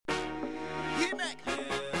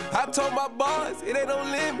I told my boys, it ain't no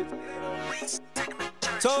limits.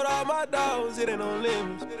 Told all my dogs, it ain't no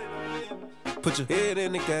limits. Put your head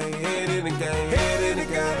in the game, head in the game, head in the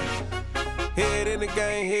game. Head in the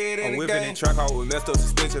game, head in the game. I'm whipping in track hall with messed up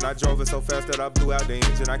suspension. I drove it so fast that I blew out the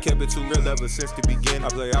engine. I kept it too real ever since the beginning. I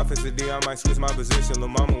play offensive D, I might switch my position. Lil'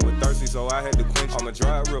 mama was thirsty, so I had to quench. I'ma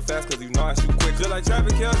drive real fast, cause you know I shoot quick. Just like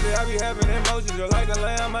Travis Kelce, I be having emotions. Just like a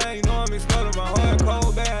lamb, man, you know I'm exploding. My heart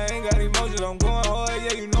cold, bad, I ain't got emotions. I'm going hard,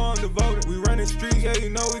 yeah, you know I'm devoted. We running streets, yeah, you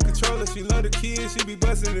know we control it. She love the kids, she be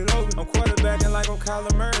busting it over. I'm quarterbacking like I'm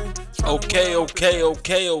Kyler Murray. Okay.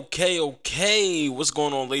 What's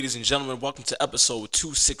going on, ladies and gentlemen? Welcome to episode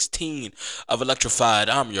 216 of Electrified.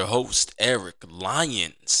 I'm your host, Eric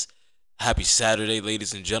Lyons. Happy Saturday,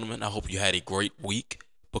 ladies and gentlemen. I hope you had a great week,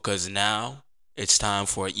 because now it's time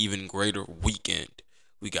for an even greater weekend.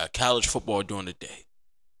 We got college football during the day,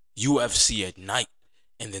 UFC at night,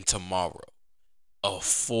 and then tomorrow, a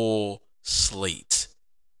full slate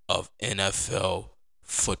of NFL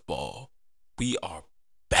football. We are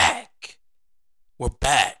back. We're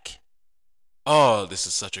back. Oh, this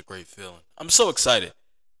is such a great feeling. I'm so excited.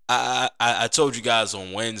 I told you guys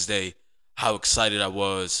on Wednesday how excited I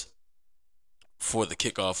was for the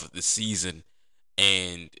kickoff of the season,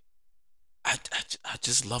 and I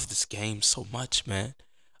just love this game so much, man.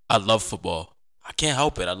 I love football. I can't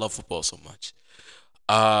help it. I love football so much.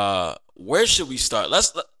 Where should we start?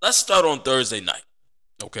 Let's start on Thursday night.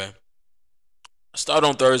 Okay. Start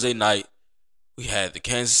on Thursday night. We had the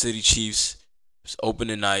Kansas City Chiefs. It was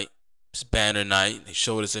opening night. It was banner night. They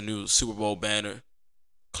showed us a new Super Bowl banner.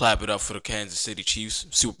 Clap it up for the Kansas City Chiefs,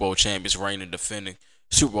 Super Bowl champions, reigning defending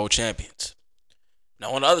Super Bowl champions.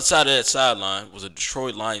 Now, on the other side of that sideline was a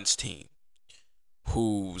Detroit Lions team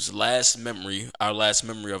whose our last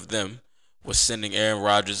memory of them, was sending Aaron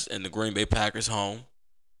Rodgers and the Green Bay Packers home,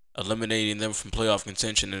 eliminating them from playoff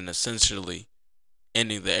contention, and essentially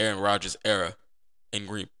ending the Aaron Rodgers era in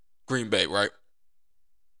Green Bay, right?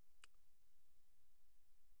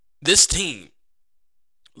 This team,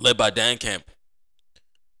 led by Dan Campbell,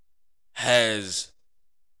 has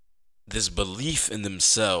this belief in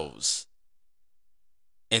themselves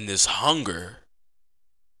and this hunger.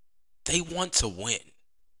 They want to win.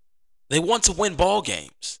 They want to win ball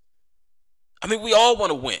games. I mean, we all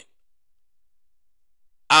want to win.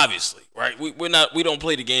 Obviously, right? We don't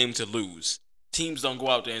play the game to lose. Teams don't go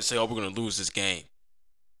out there and say, "Oh, we're going to lose this game."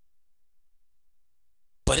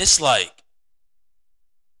 But it's like,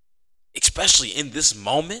 especially in this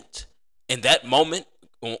moment, in that moment,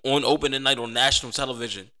 on opening night on national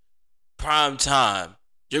television, prime time,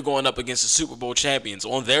 you're going up against the Super Bowl champions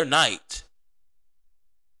on their night.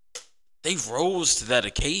 They rose to that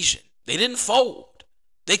occasion. They didn't fold.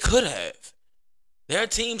 They could have. There are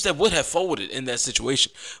teams that would have folded in that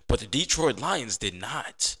situation, but the Detroit Lions did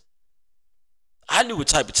not. I knew what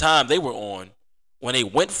type of time they were on when they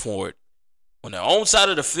went for it on their own side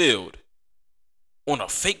of the field on a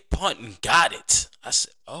fake punt and got it. I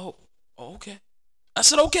said, oh, okay. I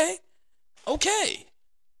said, okay.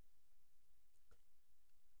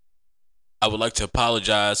 I would like to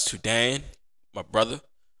apologize to Dan, my brother,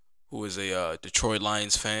 who is a Detroit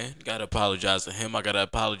Lions fan. Got to apologize to him. I got to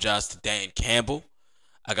apologize to Dan Campbell.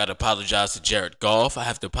 I got to apologize to Jared Goff. I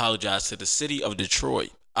have to apologize to the city of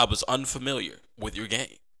Detroit. I was unfamiliar with your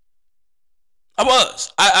game. I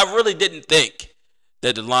was. I really didn't think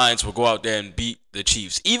that the Lions would go out there and beat the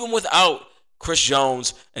Chiefs. Even without Chris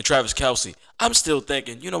Jones and Travis Kelce, I'm still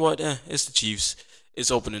thinking, you know what? It's the Chiefs. It's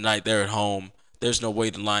opening night. They're at home. There's no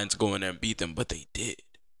way the Lions go in there and beat them. But they did.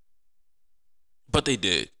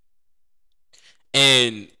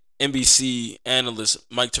 And NBC analyst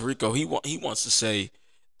Mike Tirico, he wants to say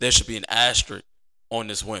there should be an asterisk on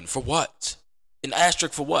this win. For what? An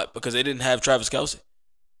asterisk for what? Because they didn't have Travis Kelce?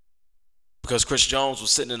 Because Chris Jones was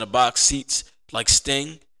sitting in the box seats like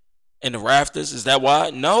Sting in the rafters? Is that why?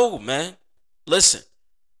 No, man. Listen.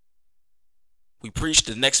 We preach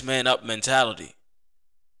the next man up mentality.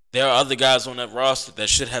 There are other guys on that roster that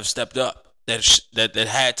should have stepped up, that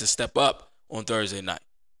had to step up on Thursday night.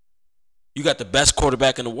 You got the best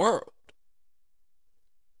quarterback in the world.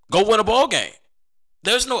 Go win a ball game.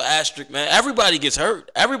 There's no asterisk, man. Everybody gets hurt.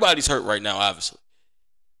 Everybody's hurt right now, obviously.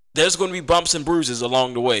 There's going to be bumps and bruises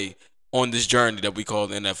along the way on this journey that we call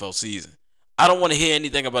the NFL season. I don't want to hear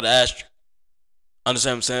anything about the asterisk.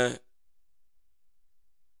 Understand what I'm saying?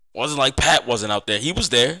 Wasn't like Pat wasn't out there. He was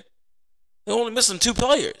there. They only missing 2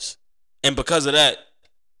 players. And because of that,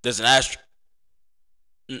 there's an asterisk.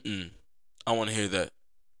 I want to hear that.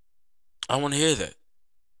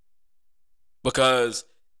 Because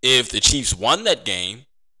if the Chiefs won that game,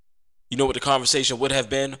 You know what the conversation would have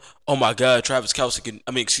been? Oh my God, Travis Kelce can.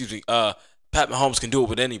 I mean, excuse me. Pat Mahomes can do it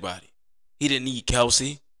with anybody. He didn't need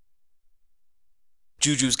Kelce.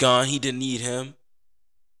 Juju's gone. He didn't need him.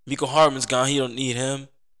 Miko Hardman's gone. He don't need him.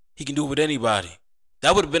 He can do it with anybody.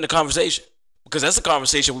 That would have been the conversation, because that's the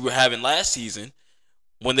conversation we were having last season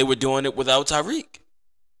when they were doing it without Tyreek.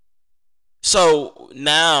 So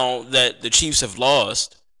now that the Chiefs have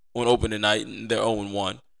lost on opening night and they're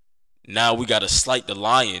 0-1, now we got to slight the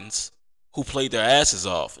Lions who played their asses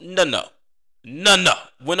off. No.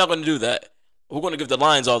 We're not going to do that. We're going to give the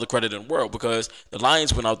Lions all the credit in the world, because the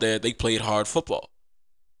Lions went out there, they played hard football.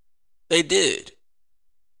 They did.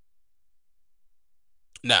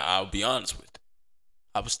 Now, I'll be honest with you.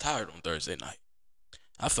 I was tired on Thursday night.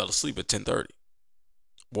 I fell asleep at 10:30.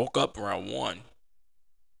 Woke up around 1.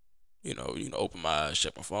 Open my eyes,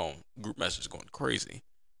 check my phone. Group message going crazy.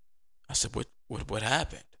 I said, what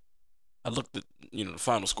happened? I looked at, the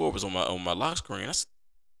final score was on my lock screen. I said,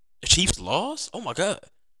 the Chiefs lost? Oh my God.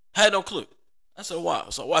 I had no clue. I said, wow.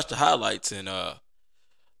 So I watched the highlights and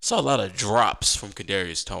saw a lot of drops from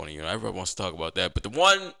Kadarius Toney. Everybody wants to talk about that. But the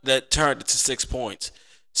one that turned it to 6 points,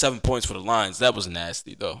 7 points for the Lions, that was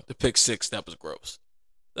nasty though. The pick six, that was gross.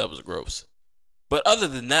 But other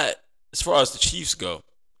than that, as far as the Chiefs go,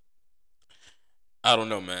 I don't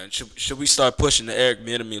know, man. Should we start pushing the Eric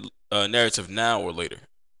Bieniemy narrative now or later?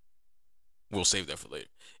 We'll save that for later.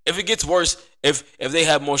 If it gets worse, if they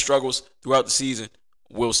have more struggles throughout the season,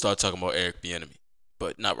 we'll start talking about Eric Bieniemy,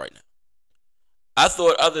 but not right now. I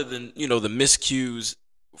thought, other than the miscues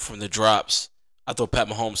from the drops, I thought Pat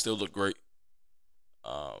Mahomes still looked great.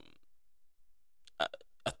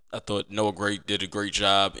 I thought Noah Gray did a great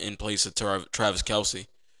job in place of Travis Kelce.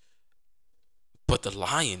 But the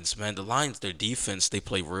Lions, man, their defense, they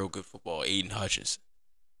play real good football. Aiden Hutchinson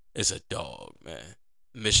is a dog, man.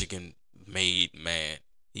 Michigan made man.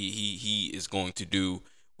 He is going to do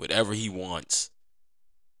whatever he wants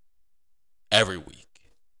every week.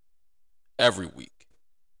 Every week.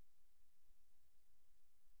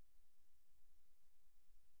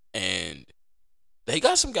 And they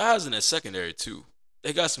got some guys in that secondary too.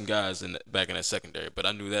 They got some guys back in that secondary, but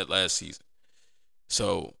I knew that last season.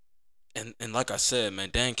 So, and like I said, man,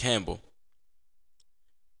 Dan Campbell,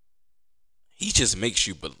 he just makes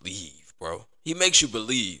you believe, bro. He makes you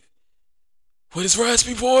believe. With his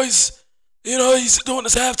raspy voice, he's doing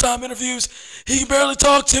his halftime interviews. He can barely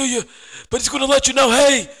talk to you, but he's going to let you know,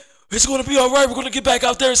 hey, it's going to be all right. We're going to get back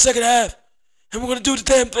out there in the second half, and we're going to do the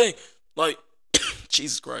damn thing. Like,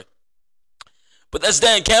 Jesus Christ. But that's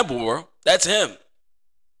Dan Campbell, bro. That's him.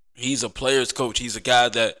 He's a player's coach. He's a guy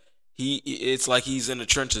that it's like he's in the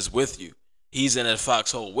trenches with you. He's in that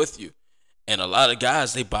foxhole with you. And a lot of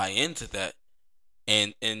guys, they buy into that.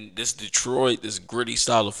 And this Detroit, this gritty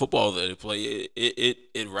style of football that they play,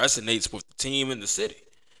 it resonates with the team and the city.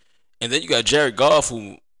 And then you got Jared Goff,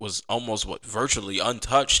 who was almost virtually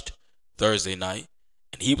untouched Thursday night,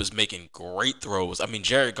 and he was making great throws. I mean,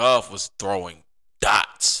 Jared Goff was throwing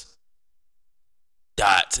dots.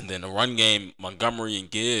 And then the run game, Montgomery and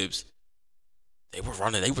Gibbs, they were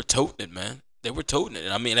toting it, man. They were toting it.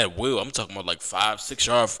 And I mean, at will, I'm talking about like 5-6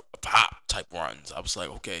 yard pop type runs. I was like,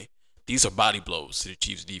 okay, these are body blows to the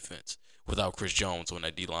Chiefs defense without Chris Jones on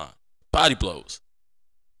that D-line. Body blows.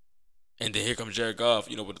 And then here comes Jared Goff,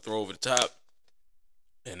 with a throw over the top.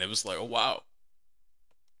 And it was like, oh, wow.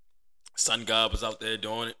 Sun God was out there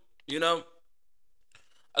doing it,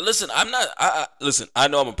 Listen, I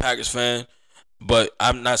know I'm a Packers fan, but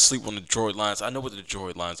I'm not sleeping on the Detroit Lions. I know what the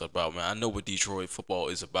Detroit Lions are about, man. I know what Detroit football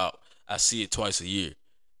is about. I see it twice a year.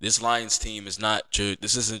 This Lions team this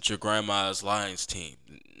isn't your grandma's Lions team.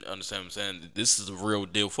 Understand what I'm saying? This is a real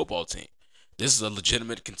deal football team. This is a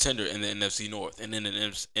legitimate contender in the NFC North and in the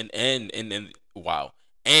NFC.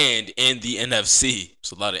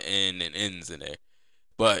 There's a lot of N and N's in there.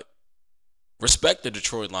 But respect the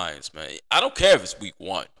Detroit Lions, man. I don't care if it's week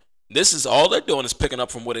 1. This is all they're doing is picking up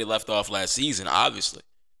from where they left off last season, obviously.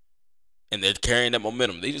 And they're carrying that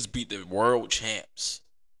momentum. They just beat the world champs.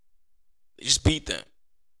 They just beat them.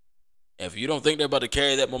 If you don't think they're about to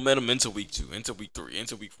carry that momentum into week 2, into week 3,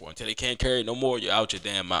 into week 4, until they can't carry it no more, you're out your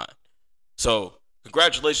damn mind. So,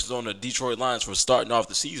 congratulations on the Detroit Lions for starting off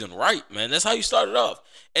the season right, man. That's how you started off.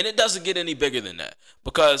 And it doesn't get any bigger than that.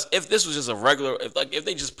 Because if this was just a regular, if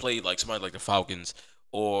they just played like somebody like the Falcons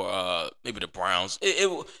or maybe the Browns, it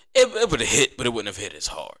would have hit, but it wouldn't have hit as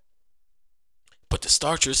hard. But to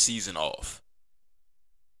start your season off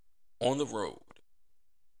on the road,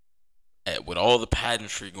 with all the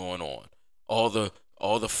pageantry going on, all the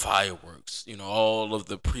fireworks, all of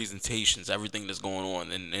the presentations, everything that's going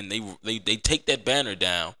on, and they take that banner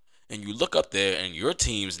down and you look up there and your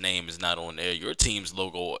team's name is not on there, your team's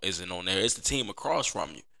logo isn't on there, it's the team across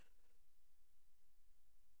from you.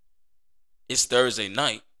 It's Thursday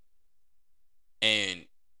night and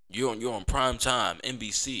you're on prime time,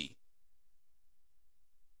 NBC,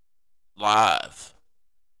 live.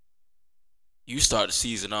 You start the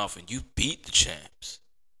season off and you beat the champs.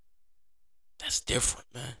 That's different,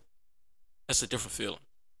 man. That's a different feeling.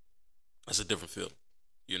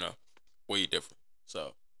 You know, way different.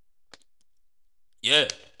 So, yeah,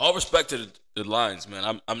 all respect to the Lions,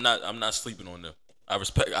 man. I'm not sleeping on them. I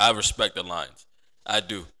respect the Lions. I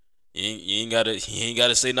do. You ain't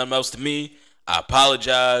gotta say nothing else to me. I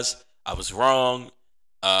apologize. I was wrong.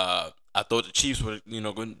 I thought the Chiefs were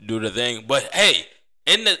going to do the thing, but hey,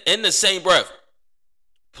 in the same breath,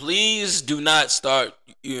 please do not start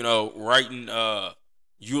writing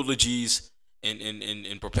eulogies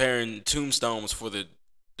and preparing tombstones for the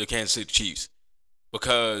Kansas City Chiefs,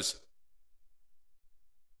 because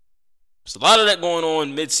there's a lot of that going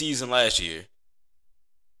on mid-season last year.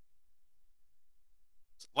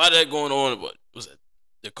 There's a lot of that going on. What was it?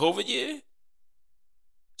 The COVID year?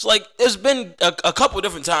 It's like there's been a couple of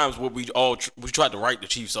different times where we tried to write the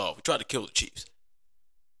Chiefs off. We tried to kill the Chiefs.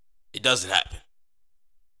 It doesn't happen.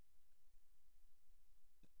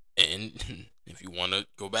 And if you want to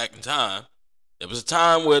go back in time, there was a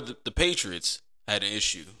time where the Patriots had an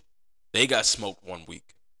issue. They got smoked 1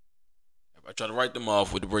 week. I try to write them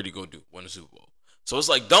off. What did Brady go do? Win the Super Bowl. So it's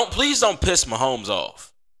like, please don't piss Mahomes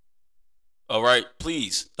off. All right?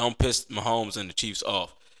 Please don't piss Mahomes and the Chiefs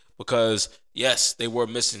off. Because, yes, they were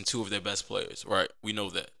missing 2 of their best players. Right? We know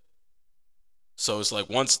that. So it's like,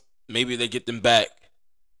 once maybe they get them back,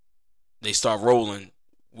 they start rolling,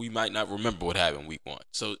 we might not remember what happened week 1.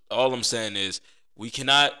 So all I'm saying is, we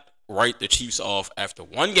cannot write the Chiefs off after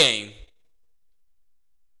 1 game.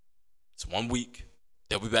 It's 1 week.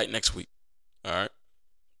 They'll be back next week. All right?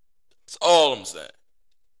 That's all I'm saying.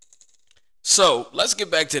 So, let's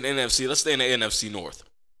get back to the NFC. Let's stay in the NFC North.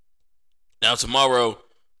 Now, tomorrow,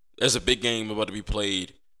 there's a big game about to be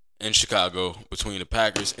played in Chicago between the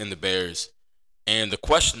Packers and the Bears. And the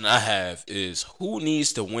question I have is, who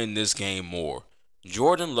needs to win this game more?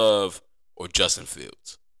 Jordan Love or Justin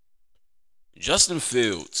Fields? Justin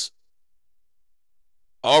Fields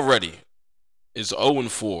already is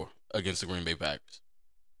 0-4 against the Green Bay Packers.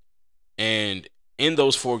 And in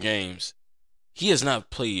those 4 games, he has not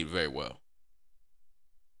played very well.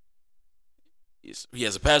 He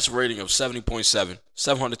has a passer rating of 70.7,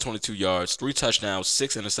 722 yards, 3 touchdowns,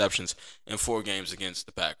 6 interceptions in 4 games against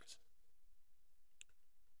the Packers.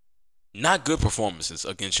 Not good performances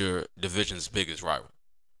against your division's biggest rival.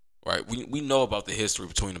 Right? We know about the history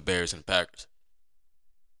between the Bears and the Packers.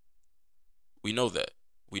 We know that.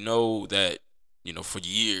 We know that, for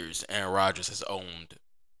years, Aaron Rodgers has owned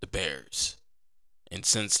the Bears. And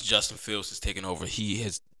since Justin Fields has taken over,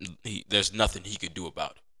 there's nothing he could do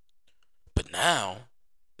about it. But now,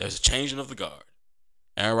 there's a changing of the guard.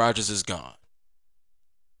 Aaron Rodgers is gone.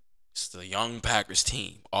 It's the young Packers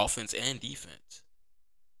team, offense and defense.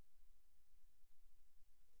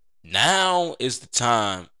 Now is the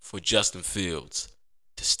time for Justin Fields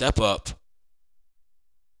to step up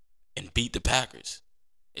and beat the Packers.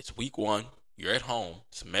 It's week 1. You're at home.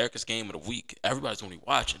 It's America's game of the week. Everybody's going to be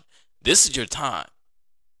watching. This is your time.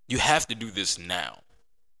 You have to do this now.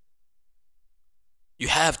 You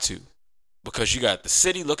have to. Because you got the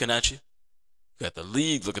city looking at you. You got the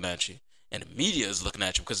league looking at you. And the media is looking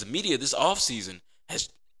at you. Because the media this offseason has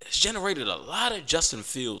generated a lot of Justin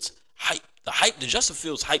Fields hype. The Justin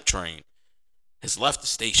Fields hype train has left the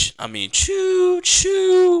station. I mean, choo.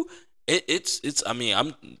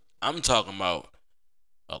 I'm talking about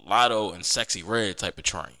a Lotto and Sexy Red type of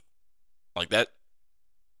train. Like that.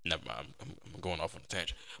 Never mind. I'm going off on a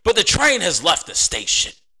tangent. But the train has left the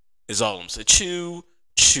station, is all I'm saying. Choo.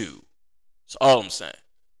 That's all I'm saying.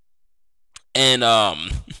 And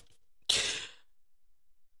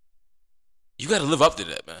you got to live up to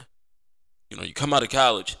that, man. You come out of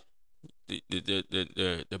college,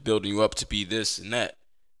 they're building you up to be this and that,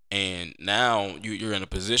 and now you're in a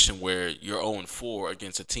position where you're 0-4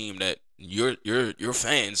 against a team that your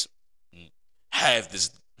fans have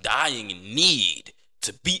this dying need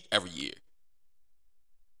to beat every year.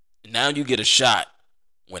 And now you get a shot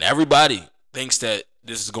when everybody thinks that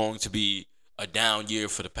this is going to be a down year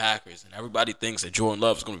for the Packers, and everybody thinks that Jordan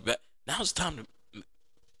Love is going to be back. Now it's time to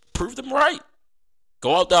prove them right.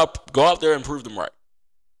 Go out there and prove them right.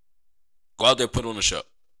 Go out there, put on a show.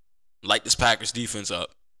 Light this Packers defense up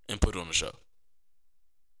and put on a show.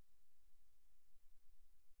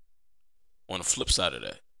 On the flip side of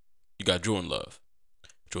that, you got Jordan Love.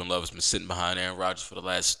 Jordan Love has been sitting behind Aaron Rodgers for the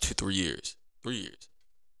last 3 years. 3 years.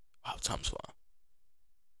 Wow, time's flying.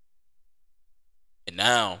 And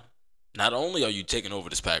now, not only are you taking over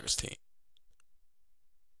this Packers team,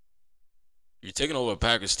 you're taking over a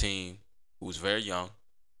Packers team who's very young,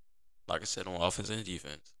 like I said, on offense and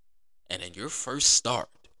defense. And in your first start,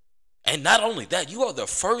 and not only that, you are the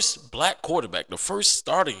first black quarterback, the first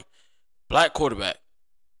starting black quarterback,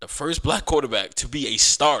 the first black quarterback to be a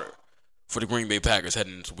starter for the Green Bay Packers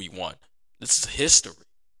heading into week 1. This is history.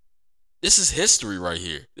 This is history right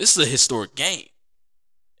here. This is a historic game,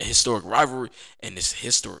 a historic rivalry, and this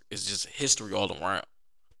history is just history all around.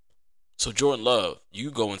 So Jordan Love,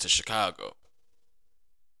 you go into Chicago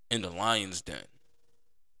in the Lions' den.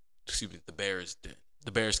 Excuse me, the Bears' den.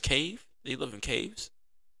 The Bears' cave? They live in caves?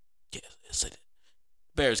 Yes, it is.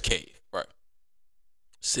 Bears' cave, right.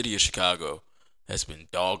 City of Chicago has been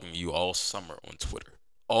dogging you all summer on Twitter,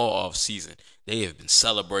 all off season. They have been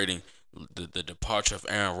celebrating the departure of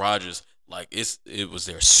Aaron Rodgers like it was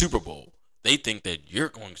their Super Bowl. They think that you're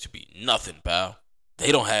going to be nothing, pal.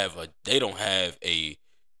 They don't have a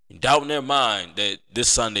doubt in their mind that this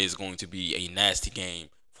Sunday is going to be a nasty game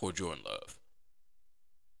for Jordan Love.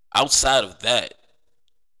 Outside of that,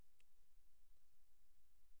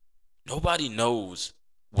 nobody knows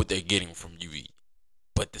what they're getting from you.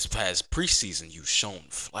 But this past preseason, you've shown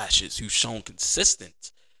flashes. You've shown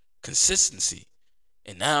consistency.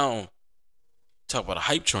 And now, talk about a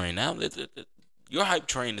hype train. Now, your hype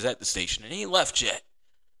train is at the station. It ain't left yet.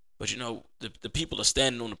 But, you know, the people are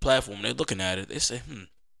standing on the platform. They're looking at it. They say,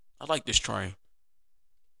 I like this train.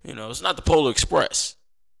 You know, it's not the Polar Express.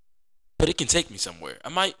 But it can take me somewhere. I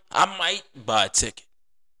might buy a ticket.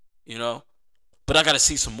 You know? But I got to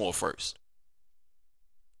see some more first.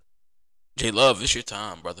 J Love, it's your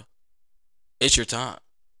time, brother. It's your time.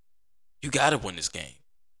 You got to win this game.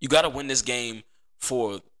 You got to win this game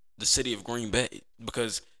for the city of Green Bay.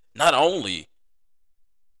 Because not only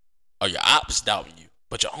are your ops doubting you,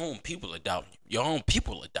 but your own people are doubting you. Your own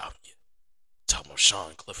people are doubting you. Talking about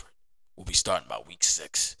Sean Clifford. We'll be starting by week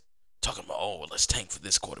 6. Talking about, let's tank for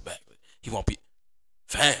this quarterback. He won't be.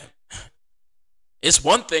 Fam. It's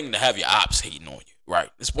one thing to have your ops hating on you, right?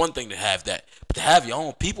 It's one thing to have that. But to have your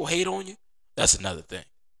own people hate on you, that's another thing.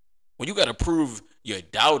 When you got to prove your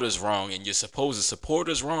doubters wrong and your supposed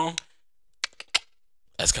supporters wrong,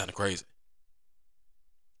 that's kind of crazy.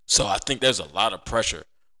 So I think there's a lot of pressure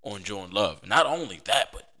on Jordan Love. Not only that,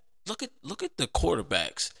 but look at the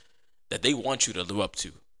quarterbacks that they want you to live up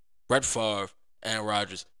to. Brett Favre, Aaron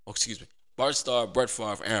Rodgers, Bart Starr, Brett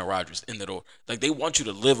Favre, Aaron Rodgers in that order. Like, they want you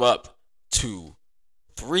to live up to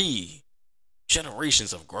 3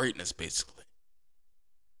 generations of greatness, basically.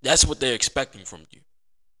 That's what they're expecting from you.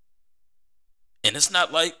 And it's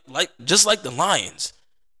not like just like the Lions.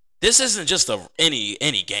 This isn't just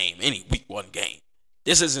any game, any week 1 game.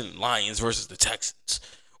 This isn't Lions versus the Texans.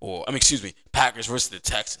 Packers versus the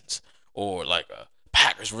Texans. Or like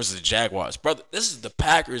Packers versus the Jaguars. Brother, this is the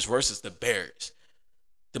Packers versus the Bears.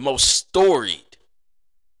 The most storied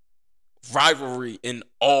rivalry in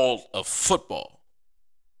all of football.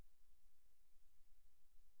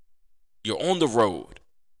 You're on the road.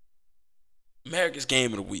 America's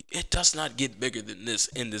game of the week. It does not get bigger than this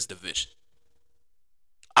in this division.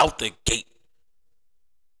 Out the gate,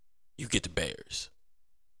 you get the Bears.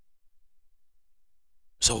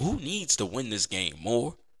 So who needs to win this game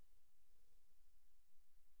more?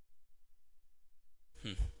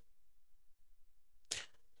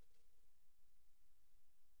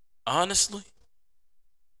 Honestly,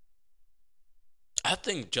 I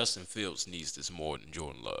think Justin Fields needs this more than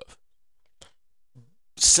Jordan Love.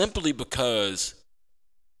 Simply because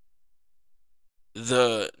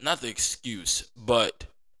not the excuse, but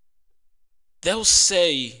they'll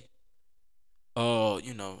say,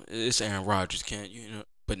 it's Aaron Rodgers,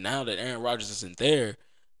 but now that Aaron Rodgers isn't there,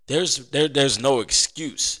 there's no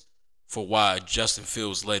excuse for why Justin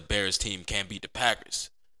Fields led Bears team can't beat the Packers.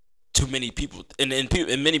 Too many people, in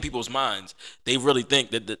many people's minds, they really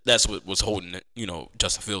think that that's what was holding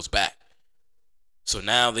Justin Fields back. So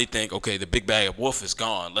now they think, okay, the big bag of wolf is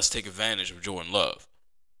gone. Let's take advantage of Jordan Love.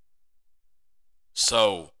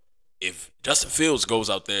 So if Justin Fields goes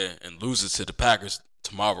out there and loses to the Packers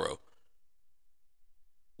tomorrow,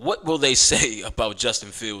 what will they say about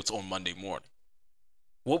Justin Fields on Monday morning?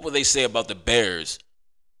 What will they say about the Bears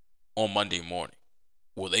on Monday morning?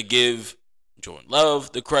 Will they give Jordan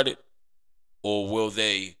Love the credit, or will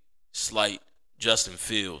they slight Justin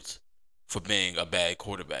Fields for being a bad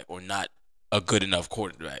quarterback or not a good enough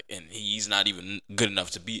quarterback, and he's not even good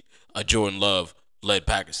enough to beat a Jordan Love-led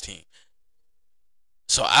Packers team?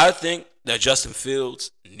 So I think that Justin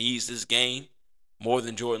Fields needs this game more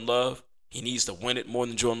than Jordan Love. He needs to win it more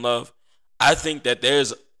than Jordan Love. I think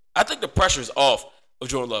the pressure is off of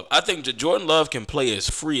Jordan Love. I think that Jordan Love can play as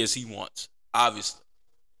free as he wants. Obviously,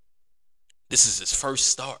 this is his first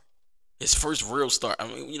start, his first real start. I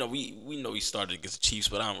mean, we know he started against the Chiefs,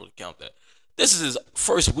 but I don't really count that. This is his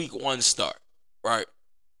first week 1 start, right?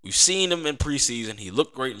 We've seen him in preseason. He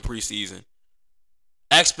looked great in preseason.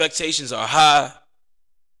 Expectations are high,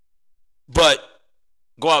 but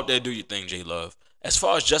go out there and do your thing, J Love. As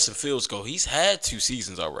far as Justin Fields go, he's had 2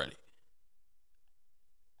 seasons already.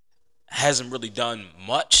 Hasn't really done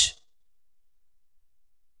much.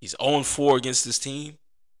 He's 0-4 against this team.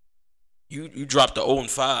 You dropped the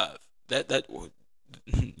 0-5. That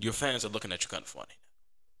your fans are looking at you kind of funny,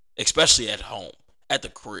 especially at home, at the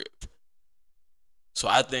crib. So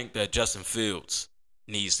I think that Justin Fields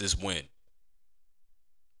needs this win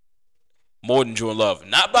more than Jordan Love.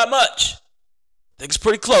 Not by much. I think it's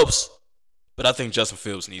pretty close, but I think Justin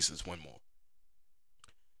Fields needs this win more.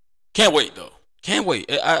 Can't wait though. Can't wait.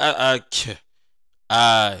 I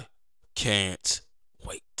can't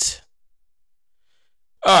wait.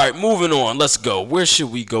 All right, moving on. Let's go. Where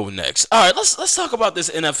should we go next? All right, let's talk about this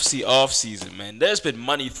NFC offseason, man. There's been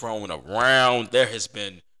money thrown around. There has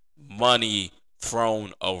been money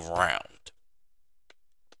thrown around.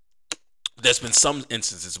 There's been some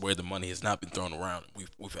instances where the money has not been thrown around.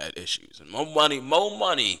 We've had issues. And more money,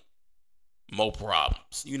 more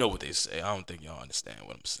problems. You know what they say. I don't think y'all understand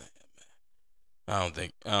what I'm saying, man. I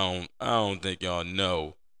don't think y'all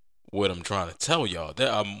know what I'm trying to tell y'all.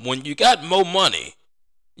 When you got more money,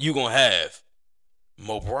 you gonna have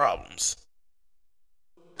more problems.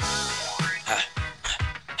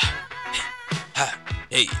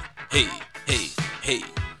 Hey.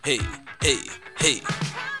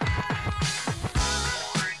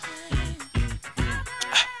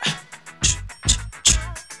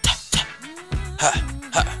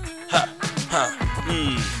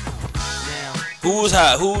 Who's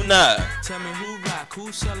hot? Who not? Tell me who rock,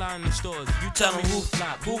 who sell out in the stores. You Tell them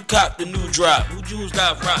who copped the new drop. Who Jews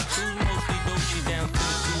got rocks? Who mostly Dolce down to the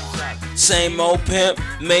tube top. Same old pimp,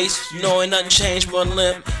 Mace, you know ain't nothing changed but a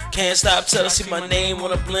limp. Can't stop till I see my name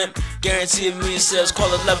on a blimp. Guarantee a million sales,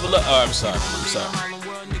 call it level up. I'm sorry.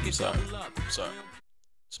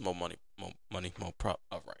 It's more money, more prop.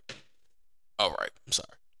 All right, I'm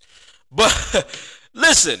sorry. But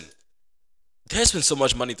listen, there's been so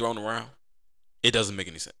much money thrown around, it doesn't make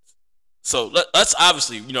any sense. So let's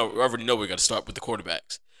obviously, we already know we got to start with the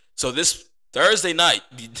quarterbacks. So this Thursday night,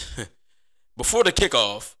 before the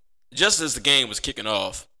kickoff, just as the game was kicking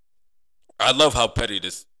off, I love how petty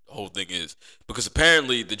this whole thing is, because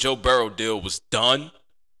apparently the Joe Burrow deal was done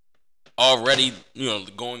already,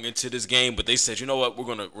 going into this game, but they said, you know what, we're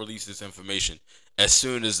going to release this information as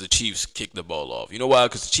soon as the Chiefs kick the ball off. You know why?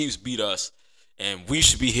 Because the Chiefs beat us, and we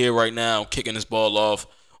should be here right now kicking this ball off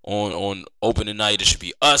on opening night. It should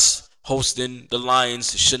be us hosting the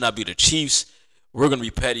Lions. It should not be the Chiefs. We're going to be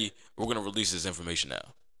petty. We're going to release this information now.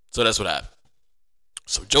 So that's what happened.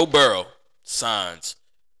 So Joe Burrow signs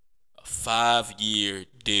a 5-year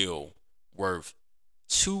deal worth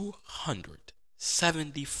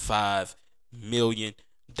 $275 million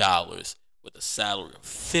with a salary of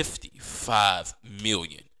 $55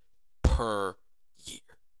 million per year.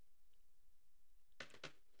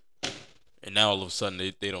 And now all of a sudden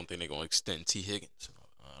they don't think they're going to extend T. Higgins.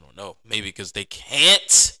 I don't know. Maybe because they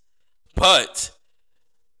can't. But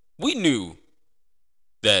we knew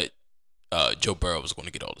that Joe Burrow was going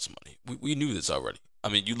to get all this money. We knew this already. I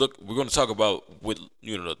mean, we're going to talk about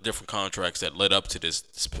the different contracts that led up to this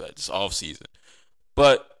offseason.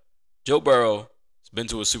 But Joe Burrow has been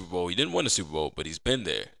to a Super Bowl. He didn't win a Super Bowl, but he's been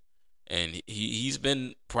there. And he's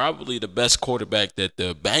been probably the best quarterback that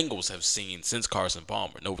the Bengals have seen since Carson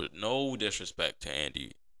Palmer. No disrespect to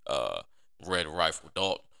Andy Red Rifle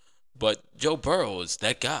Dalton. But Joe Burrow is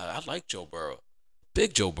that guy. I like Joe Burrow.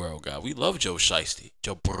 Big Joe Burrow guy. We love Joe Shiesty.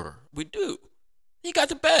 Joe Burrow. We do. He got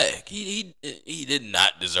the bag. He did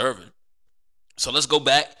not deserve it. So let's go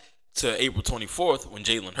back to April 24th when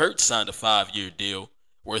Jalen Hurts signed a 5-year deal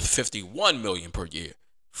worth $51 million per year.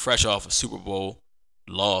 Fresh off a Super Bowl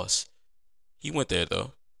loss. He went there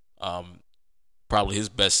though. Probably his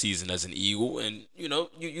best season as an Eagle, and you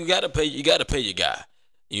gotta pay your guy.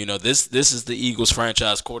 This is the Eagles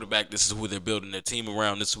franchise quarterback. This is who they're building their team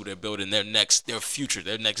around. This is who they're building their future,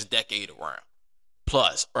 their next decade around.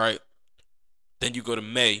 Plus, right? Then you go to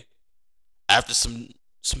May, after some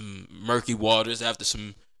murky waters, after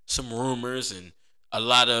some rumors and a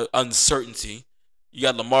lot of uncertainty. You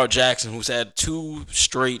got Lamar Jackson, who's had 2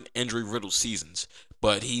 straight injury-riddled seasons,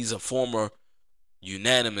 but he's a former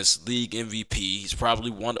unanimous league MVP. He's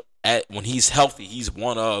probably when he's healthy, he's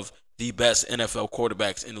one of the best NFL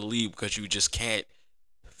quarterbacks in the league because you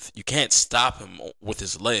can't stop him with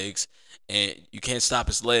his legs, and you can't stop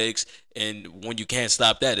his legs. And when you can't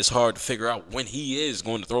stop that, it's hard to figure out when he is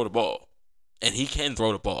going to throw the ball. And he can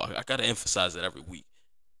throw the ball. I got to emphasize that every week.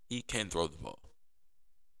 He can throw the ball.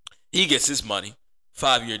 He gets his money,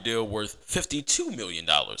 5-year deal worth $52 million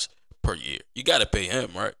per year. You got to pay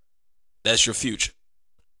him, right? That's your future.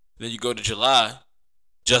 Then you go to July,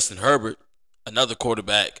 Justin Herbert, another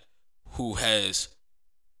quarterback who has,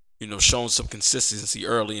 shown some consistency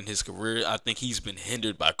early in his career. I think he's been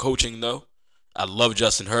hindered by coaching, though. I love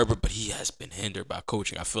Justin Herbert, but he has been hindered by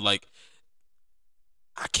coaching. I feel like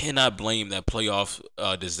I cannot blame that playoff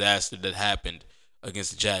disaster that happened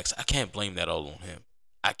against the Jags. I can't blame that all on him.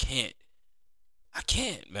 I can't,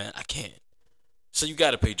 man. I can't. So you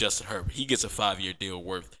got to pay Justin Herbert. He gets a 5-year deal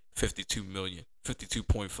worth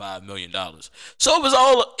 $52.5 million. So it was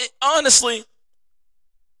honestly,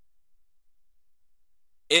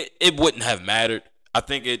 it wouldn't have mattered. I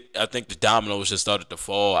think the dominoes just started to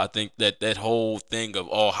fall. I think that whole thing of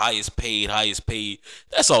highest paid,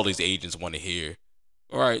 that's all these agents want to hear.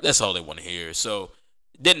 All right, that's all they want to hear. So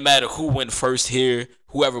it didn't matter who went first here.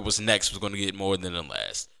 Whoever was next was going to get more than the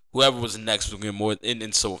last. Whoever was next was going to get more,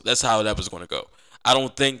 and so that's how that was going to go. I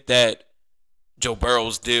don't think that Joe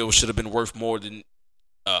Burrow's deal should have been worth more than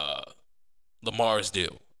Lamar's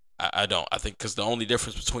deal. I don't. I think because the only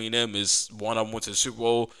difference between them is one of them went to the Super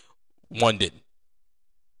Bowl, one didn't.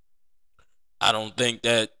 I don't think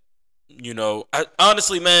that,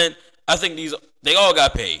 honestly, man, I think they all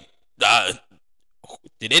got paid.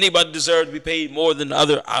 Did anybody deserve to be paid more than the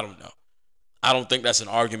other? I don't know. I don't think that's an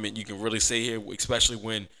argument you can really say here, especially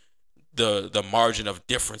when the margin of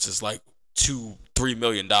difference is like $2-3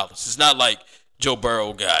 million. It's not like Joe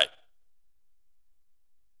Burrow got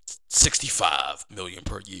 $65 million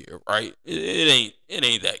per year, right? It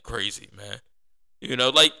ain't that crazy, man.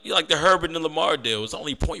 Like the Herbert and Lamar deal is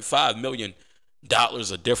only $0.5 million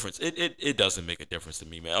a difference. It doesn't make a difference to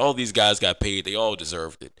me, man. All these guys got paid. They all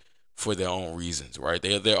deserved it for their own reasons, right?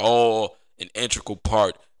 They're all an integral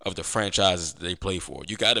part of the franchises that they play for.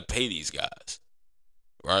 You got to pay these guys,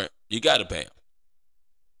 right? You got to pay them.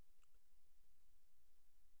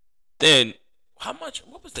 Then,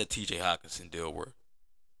 what was that TJ Hockenson deal worth?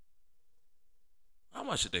 How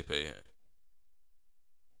much did they pay him?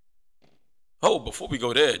 Oh, before we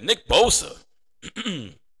go there, Nick Bosa.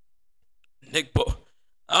 I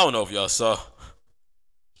don't know if y'all saw.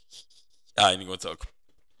 I ain't even gonna talk.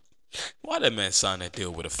 Why that man sign that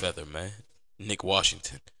deal with a feather, man? Nick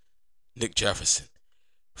Washington, Nick Jefferson.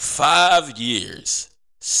 5 years,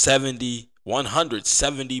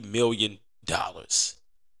 $170 million.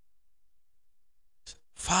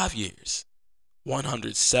 5 years,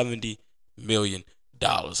 $170 million.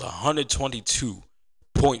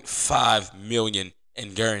 $122.5 million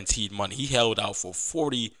in guaranteed money. He held out for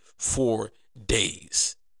 44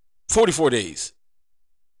 days. 44 days.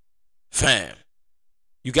 Fam,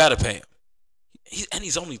 you got to pay him.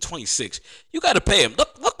 He's only 26. You got to pay him.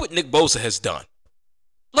 Look what Nick Bosa has done.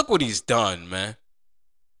 Look what he's done, man.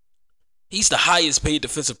 He's the highest paid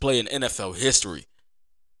defensive player in NFL history.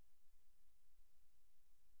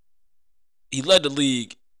 He led the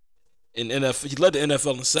league in NFL. He led the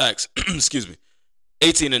NFL in sacks. Excuse me.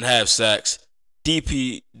 18.5 sacks.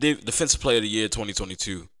 Defensive Player of the Year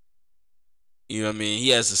 2022. You know what I mean? He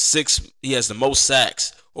has the most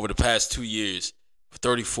sacks over the past 2 years,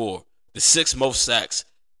 34. The 6th most sacks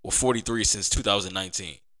were 43 since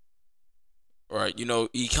 2019. All right,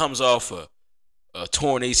 he comes off a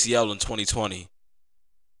torn ACL in 2020.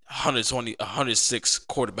 106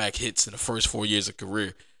 quarterback hits in the first 4 years of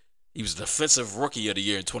career. He was Defensive Rookie of the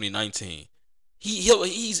Year in 2019.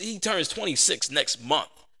 He turns 26 next month.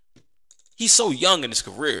 He's so young in his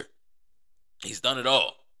career. He's done it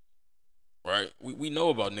all. Right? We know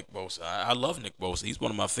about Nick Bosa. I love Nick Bosa. He's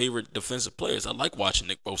one of my favorite defensive players. I like watching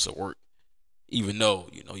Nick Bosa work. Even though,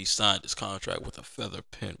 he signed his contract with a feather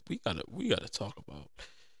pen. We gotta talk about.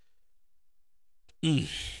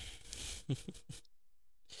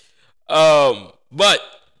 But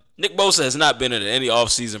Nick Bosa has not been in any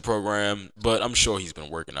offseason program, but I'm sure he's been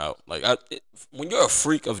working out. When you're a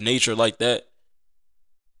freak of nature like that,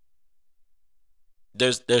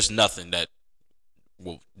 there's nothing that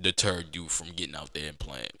will deter you from getting out there and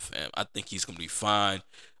playing, fam. I think he's gonna be fine.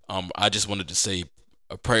 I just wanted to say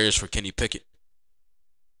prayers for Kenny Pickett.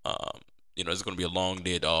 It's gonna be a long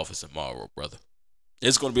day at the office tomorrow, brother.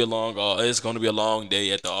 It's gonna be a long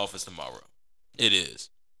day at the office tomorrow. It is.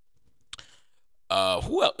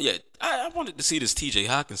 Who else? Yeah, I wanted to see this TJ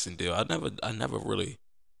Hockenson deal. I never really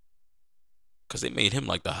because they made him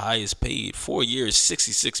like the highest paid. 4 years,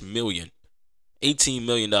 $66 million, $18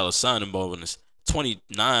 million signing bonus,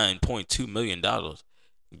 $29.2 million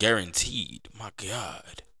guaranteed. My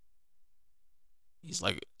God, he's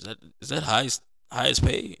like, is that highest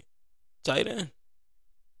paid tight end?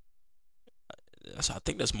 I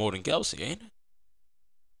think that's more than Kelsey, ain't it?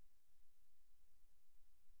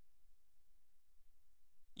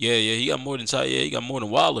 Yeah, he got more than he got more than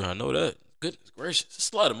Waller. I know that. Goodness gracious,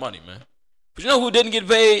 it's a lot of money, man. But you know who didn't get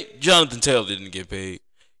paid? Jonathan Taylor didn't get paid.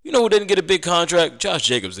 You know who didn't get a big contract? Josh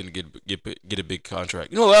Jacobs didn't get a big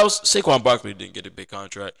contract. You know who else? Saquon Barkley didn't get a big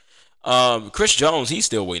contract. Chris Jones, he's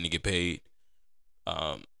still waiting to get paid.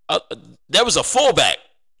 Um, uh, there was a fullback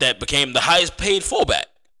that became the highest paid fullback.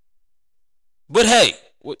 But hey,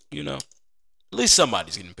 at least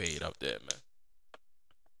somebody's getting paid out there, man.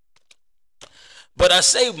 But I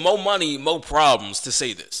say more money, more problems to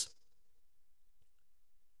say this.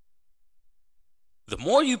 The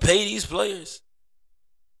more you pay these players,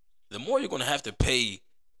 the more you're going to have to pay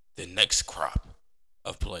the next crop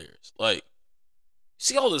of players. Like,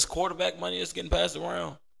 see all this quarterback money that's getting passed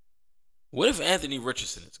around? What if Anthony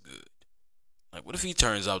Richardson is good? Like, what if he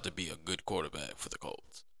turns out to be a good quarterback for the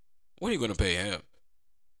Colts? What are you going to pay him?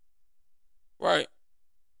 Right?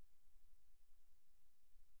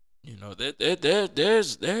 You know,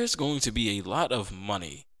 there's going to be a lot of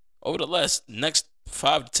money over the next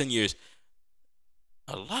 5 to 10 years.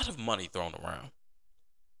 A lot of money thrown around.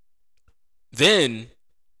 Then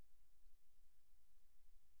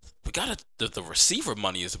we got the receiver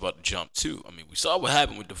money is about to jump too. I mean, we saw what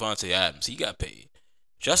happened with Devontae Adams. He got paid.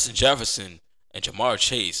 Justin Jefferson and Jamar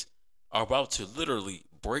Chase are about to literally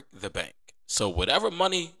break the bank. So whatever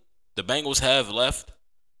money the Bengals have left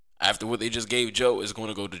after what they just gave Joe is going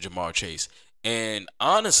to go to Jamar Chase. And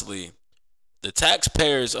honestly, the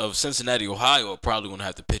taxpayers of Cincinnati, Ohio are probably going to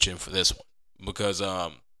have to pitch in for this one. Because,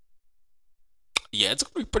 it's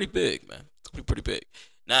going to be pretty big, man. It's going to be pretty big.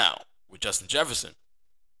 Now, with Justin Jefferson,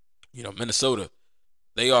 Minnesota,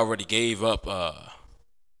 they already gave up,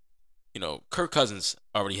 Kirk Cousins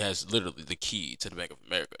already has literally the key to the Bank of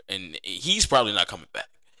America. And he's probably not coming back.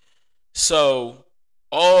 So,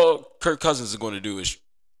 all Kirk Cousins is going to do is,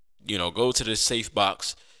 go to the safe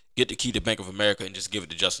box, get the key to Bank of America, and just give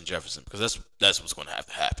it to Justin Jefferson. Because that's what's going to have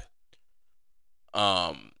to happen.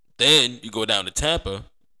 Then you go down to Tampa,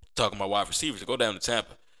 talking about wide receivers. Go down to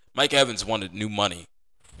Tampa. Mike Evans wanted new money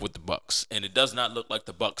with the Bucks, and it does not look like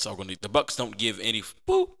the Bucks are going to. The Bucks don't give any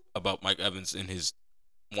boop about Mike Evans and his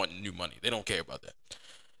wanting new money. They don't care about that.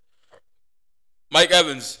 Mike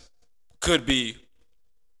Evans could be,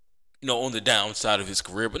 on the downside of his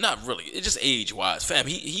career, but not really. It's just age-wise, fam.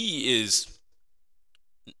 He is.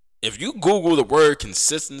 If you Google the word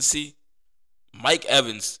consistency, Mike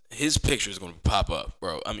Evans, his picture is going to pop up,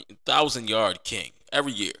 bro. I mean, 1,000-yard king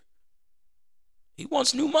every year. He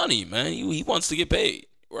wants new money, man. He wants to get paid,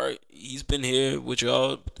 right? He's been here with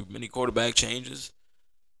y'all through many quarterback changes,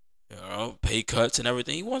 pay cuts and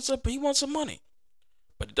everything. He wants some money.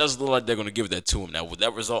 But it doesn't look like they're going to give that to him. Now, would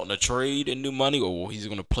that result in a trade and new money, or he's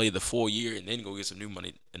going to play the full year and then go get some new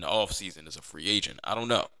money in the offseason as a free agent? I don't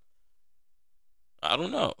know.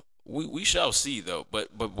 We shall see, though.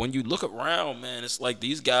 But when you look around, man, it's like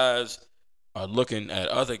these guys are looking at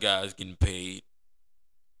other guys getting paid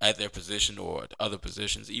at their position or at other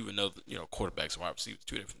positions, even though, quarterbacks and wide receivers,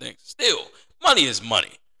 two different things. Still, money is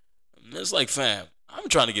money. It's like, fam, I'm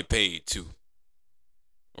trying to get paid, too.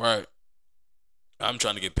 Right? I'm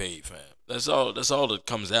trying to get paid, fam. That's all it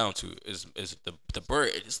comes down to is the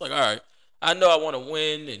bread. It's like, all right, I know I want to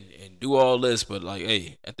win and do all this, but, like,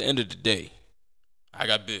 hey, at the end of the day, I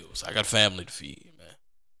got bills. I got family to feed, man.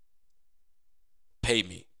 Pay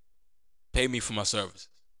me. Pay me for my services.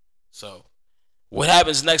 So, what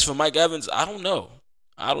happens next for Mike Evans? I don't know.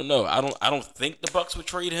 I don't think the Bucks would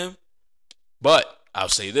trade him. But I'll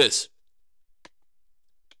say this.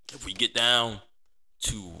 If we get down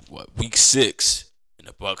to week 6 and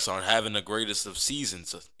the Bucks aren't having the greatest of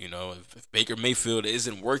seasons, if Baker Mayfield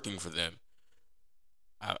isn't working for them,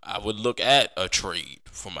 I would look at a trade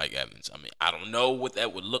for Mike Evans. I mean, I don't know what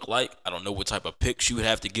that would look like. I don't know what type of picks you would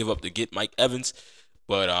have to give up to get Mike Evans.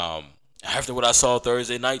 But after what I saw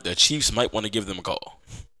Thursday night, the Chiefs might want to give them a call.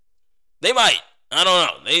 They might. I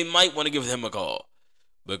don't know. They might want to give him a call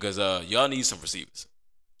because y'all need some receivers.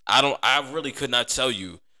 I really could not tell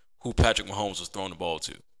you who Patrick Mahomes was throwing the ball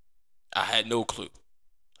to. I had no clue.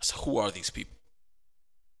 I said, who are these people?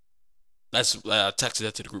 I texted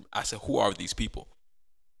that to the group. I said, who are these people?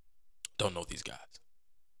 Don't know these guys.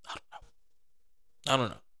 I don't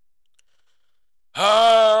know.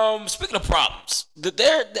 Speaking of problems,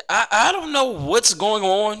 I don't know what's going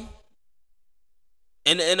on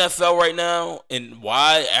in the NFL right now and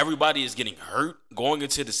why everybody is getting hurt going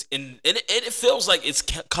into this. And it feels like it's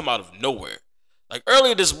come out of nowhere. Like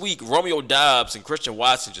earlier this week, Romeo Doubs and Christian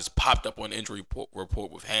Watson just popped up on the injury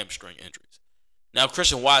report with hamstring injuries. Now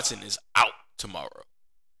Christian Watson is out tomorrow.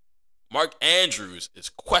 Mark Andrews is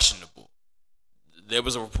questionable. There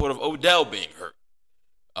was a report of Odell being hurt.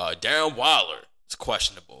 Darren Waller is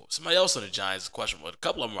questionable. Somebody else on the Giants is questionable. A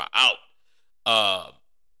couple of them are out.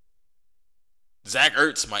 Zach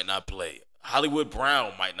Ertz might not play. Hollywood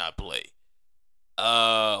Brown might not play.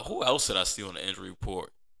 Who else did I see on the injury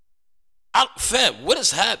report? Fam, what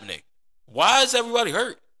is happening? Why is everybody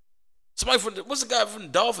hurt? Somebody from what's the guy from the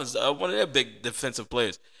Dolphins? One of their big defensive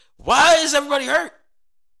players. Why is everybody hurt?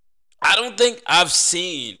 I don't think I've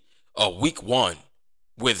seen a week one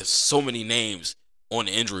with so many names on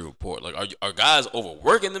the injury report. Like, are guys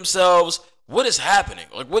overworking themselves? What is happening?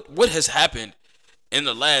 Like, what has happened in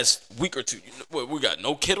the last week or two? We got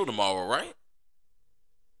no Kittle tomorrow, right?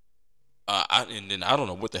 And then I don't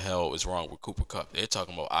know what the hell is wrong with Cooper Kupp. They're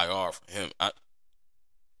talking about IR for him. I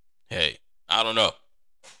don't know.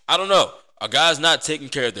 Are guys not taking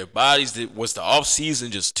care of their bodies? Was the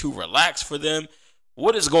offseason just too relaxed for them?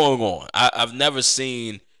 What is going on? I've never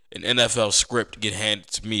seen an NFL script get handed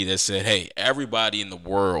to me that said, hey, everybody in the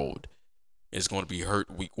world is going to be hurt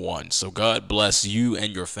week one. So God bless you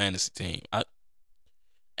and your fantasy team.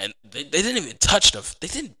 And they didn't even touch they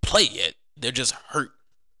didn't play yet. They're just hurt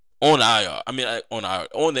on IR.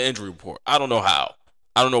 On the injury report. I don't know how.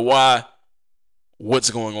 I don't know why.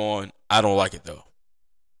 What's going on? I don't like it though.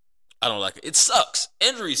 I don't like it. It sucks.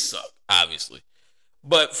 Injuries suck, obviously.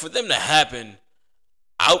 But for them to happen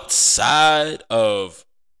outside of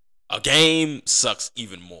a game sucks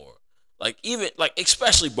even more.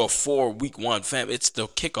 Especially before week one, fam. It's the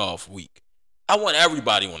kickoff week. I want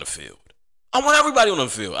everybody on the field.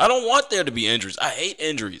 I don't want there to be injuries. I hate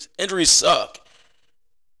injuries. Injuries suck.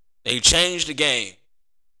 They changed the game.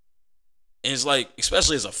 And it's like,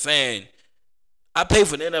 especially as a fan, I pay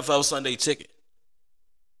for the NFL Sunday ticket.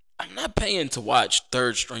 I'm not paying to watch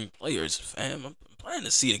third string players, fam. I'm paying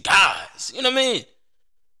to see the guys. You know what I mean?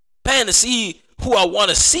 Paying to see who I want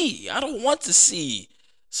to see. I don't want to see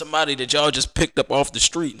somebody that y'all just picked up off the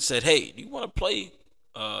street and said, hey, do you want to play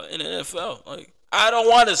in the NFL? Like, I don't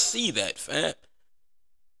want to see that, fam.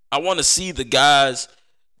 I want to see the guys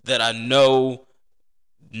that I know,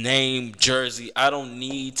 name, jersey. I don't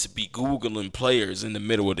need to be Googling players in the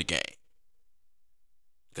middle of the game.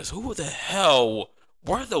 Because who the hell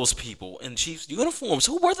were those people in Chiefs uniforms?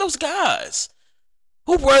 Who were those guys?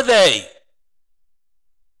 Who were they?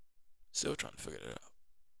 Still trying to figure it out.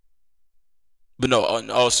 But no, in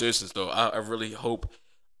all seriousness though, I really hope,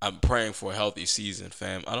 I'm praying for a healthy season,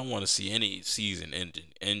 fam. I don't want to see any season-ending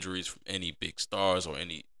injuries from any big stars or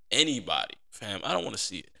anybody, fam. I don't want to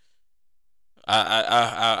see it.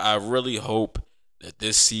 I really hope that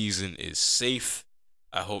this season is safe.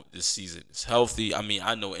 I hope this season is healthy. I mean,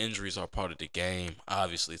 I know injuries are part of the game.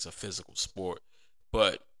 Obviously, it's a physical sport.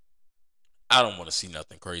 But I don't want to see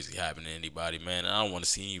nothing crazy happen to anybody, man. I don't want to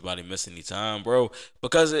see anybody miss any time, bro.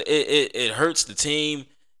 Because it hurts the team.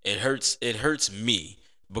 It hurts me.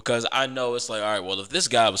 Because I know it's like, all right, well, if this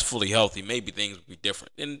guy was fully healthy, maybe things would be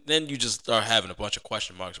different. And then you just start having a bunch of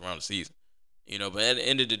question marks around the season. But at the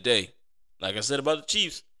end of the day, like I said about the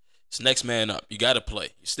Chiefs, it's next man up. You got to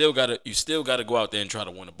play. You still got to go out there and try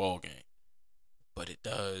to win a ball game. But it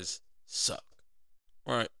does suck.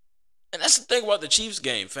 Right? And that's the thing about the Chiefs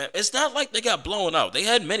game, fam. It's not like they got blown out. They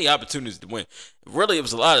had many opportunities to win. Really, it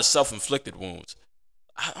was a lot of self-inflicted wounds.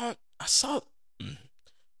 I saw.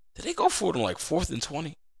 Did they go for it on like 4th and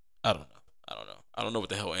 20? I don't know. I don't know what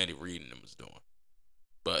the hell Andy Reid and them was doing.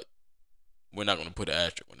 But we're not going to put an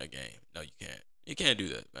asterisk on that game. No, you can't. You can't do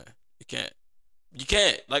that, man. You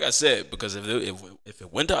can't. Like I said, because if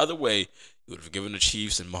it went the other way, you would have given the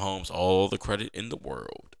Chiefs and Mahomes all the credit in the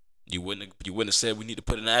world. You wouldn't have said we need to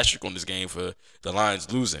put an asterisk on this game for the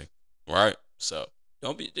Lions losing, right? So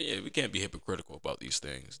we can't be hypocritical about these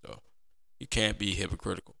things, though. You can't be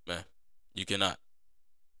hypocritical, man. You cannot.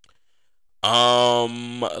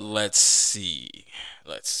 Let's see.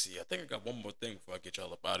 I think I got one more thing before I get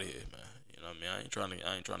y'all up out of here, man. You know what I mean?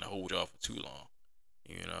 I ain't trying to hold y'all for too long.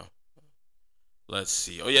 Let's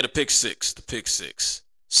see. Oh yeah, the pick six.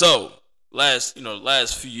 So last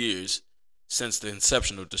few years since the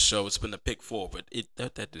inception of the show, it's been the pick 4, but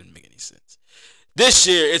that didn't make any sense. This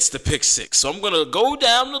year it's the pick 6. So I'm gonna go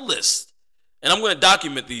down the list and I'm gonna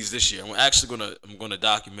document these this year. I'm gonna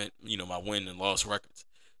document my win and loss records.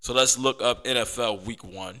 So let's look up NFL Week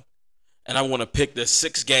 1, and I want to pick the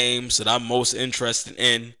 6 games that I'm most interested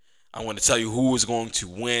in. I want to tell you who is going to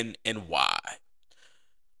win and why.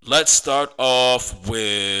 Let's start off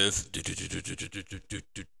with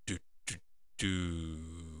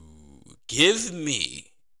give me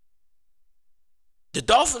the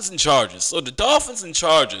Dolphins and Chargers. So the Dolphins and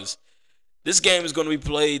Chargers. This game is going to be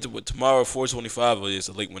played tomorrow, 4:25. It's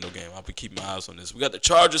a late window game. I'll be keeping my eyes on this. We got the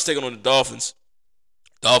Chargers taking on the Dolphins.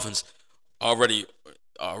 Dolphins already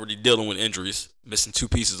dealing with injuries, missing two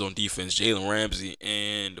pieces on defense. Jalen Ramsey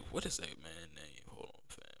and what is that man's name? Hold on,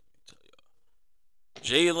 fam. Let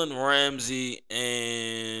me tell y'all. Jalen Ramsey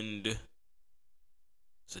and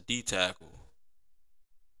it's a D tackle.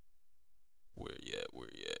 Where you at?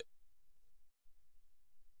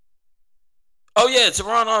 Oh yeah, it's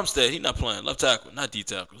Teron Armstead. He not playing. Left tackle, not D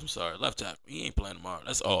tackle. I'm sorry, left tackle. He ain't playing tomorrow.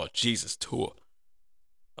 That's all. Jesus, Tua.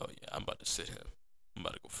 Oh yeah, I'm about to sit him. I'm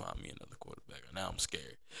about to go find me another quarterback. Now I'm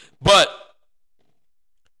scared. But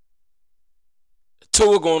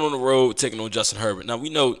Tua going on the road, taking on Justin Herbert. Now we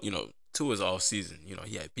know, Tua's off season.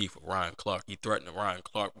 He had beef with Ryan Clark. He threatened Ryan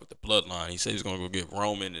Clark with the bloodline. He said he was going to go get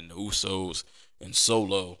Roman and the Usos and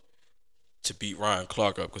Solo to beat Ryan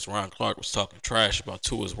Clark up because Ryan Clark was talking trash about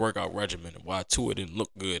Tua's workout regimen and why Tua didn't look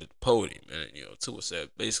good at the podium. And, Tua said,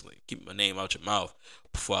 basically, keep my name out your mouth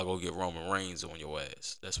before I go get Roman Reigns on your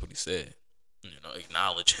ass. That's what he said.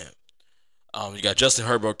 Acknowledge him. You got Justin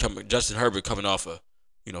Herbert coming off of,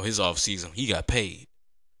 his off season. He got paid.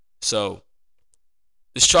 So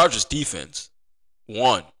this Chargers defense,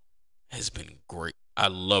 one, has been great. I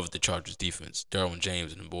love the Chargers defense. Derwin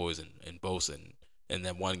James and the boys and Bosa and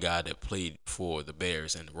that one guy that played for the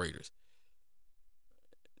Bears and the Raiders.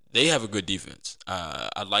 They have a good defense.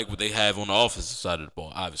 I like what they have on the offensive side of the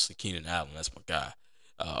ball. Obviously, Keenan Allen, that's my guy.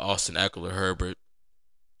 Austin Eckler, Herbert.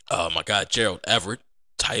 My guy, Gerald Everett,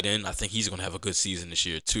 tight end. I think he's going to have a good season this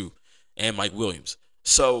year, too. And Mike Williams.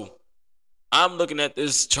 So, I'm looking at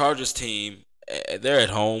this Chargers team. They're at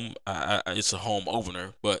home. It's a home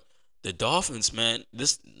opener. But the Dolphins, man,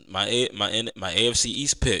 this my AFC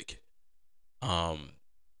East pick. I'm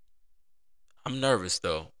nervous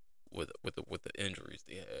though with the injuries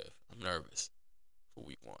they have. I'm nervous for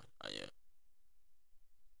week 1. I am.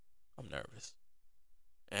 I'm nervous,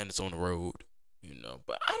 and it's on the road,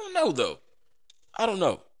 But I don't know though. I don't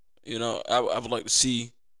know. I would like to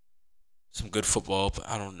see some good football, but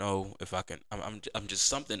I don't know if I can. I'm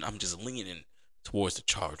just leaning towards the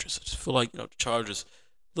Chargers. I just feel like the Chargers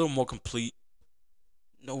a little more complete.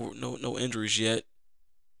 No injuries yet.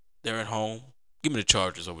 They're at home. Give me the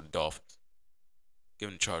Chargers over the Dolphins.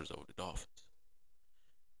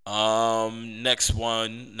 Next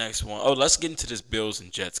one. Oh, let's get into this Bills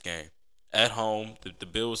and Jets game. At home,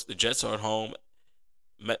 the Jets are at home.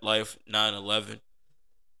 MetLife 9-11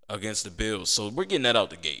 against the Bills. So we're getting that out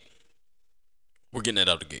the gate. We're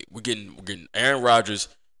getting Aaron Rodgers,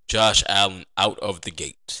 Josh Allen out of the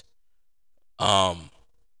gate.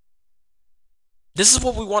 This is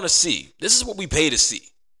what we want to see. This is what we pay to see.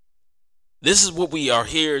 This is what we are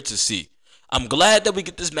here to see. I'm glad that we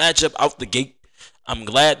get this matchup out the gate. I'm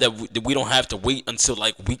glad that we don't have to wait until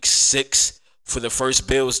like week 6 for the first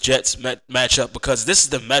Bills-Jets matchup because this is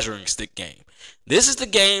the measuring stick game. This is the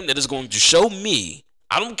game that is going to show me,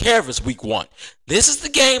 I don't care if it's week 1. This is the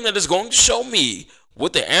game that is going to show me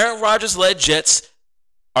what the Aaron Rodgers-led Jets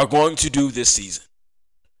are going to do this season.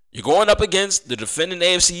 You're going up against the defending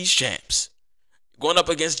AFC East champs. You're going up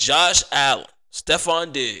against Josh Allen,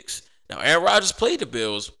 Stephon Diggs. Now, Aaron Rodgers played the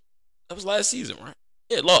Bills. That was last season, right?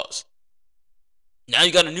 Yeah, lost. Now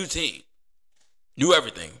you got a new team. New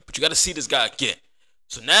everything. But you got to see this guy again.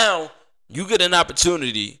 So now you get an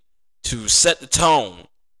opportunity to set the tone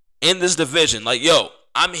in this division. Like, yo,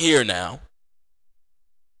 I'm here now.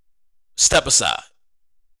 Step aside.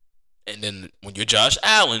 And then when you're Josh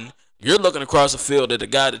Allen, you're looking across the field at a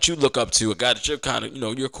guy that you look up to, a guy that you're kind of,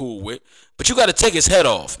 you're cool with. But you got to take his head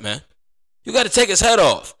off, man. You got to take his head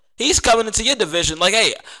off. He's coming into your division like,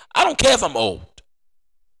 hey, I don't care if I'm old.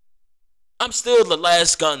 I'm still the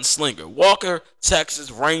last gunslinger, Walker,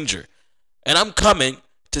 Texas Ranger. And I'm coming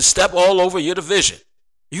to step all over your division.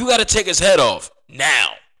 You got to take his head off now.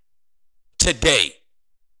 Today.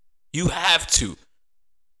 You have to.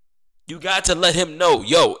 You got to let him know,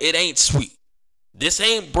 yo, it ain't sweet. This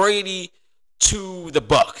ain't Brady to the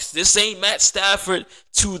Bucks. This ain't Matt Stafford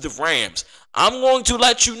to the Rams. I'm going to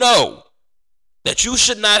let you know that you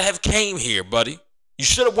should not have came here, buddy. You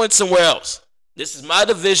should have went somewhere else. This is my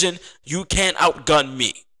division. You can't outgun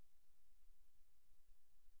me.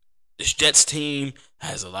 This Jets team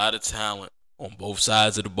has a lot of talent on both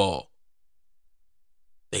sides of the ball.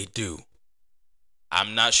 They do.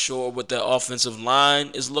 I'm not sure what their offensive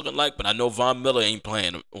line is looking like, but I know Von Miller ain't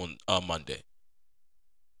playing on Monday.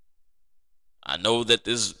 I know that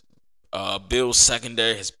this Bills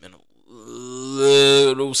secondary has been a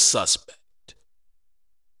little suspect.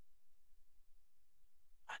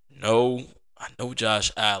 I know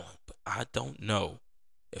Josh Allen, but I don't know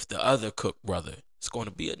if the other Cook brother is going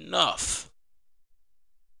to be enough.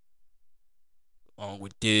 Along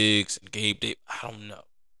with Diggs and Gabe Davis, I don't know.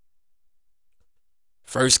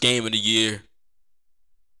 First game of the year.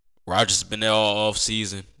 Rodgers has been there all off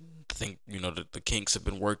season. I think the kinks have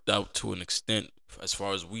been worked out to an extent as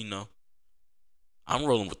far as we know. I'm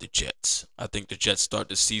rolling with the Jets. I think the Jets start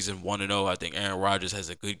the season 1-0. I think Aaron Rodgers has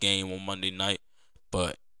a good game on Monday night,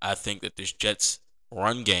 but I think that this Jets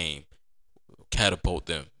run game will catapult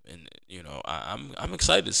them. And I'm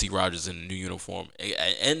excited to see Rodgers in a new uniform,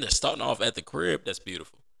 and they're starting off at the crib. That's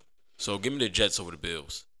beautiful. So give me the Jets over the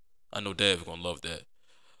Bills. I know Dev's gonna love that.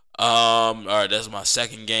 All right, that's my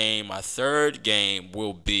second game. My third game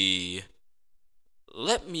will be.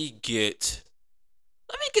 Let me get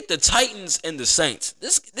the Titans and the Saints.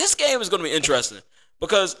 This game is gonna be interesting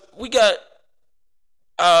because we got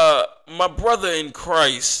my brother in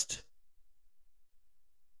Christ,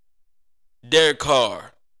 Derek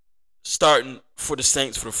Carr, starting for the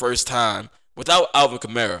Saints for the first time without Alvin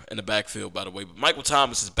Kamara in the backfield, by the way. But Michael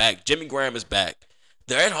Thomas is back. Jimmy Graham is back.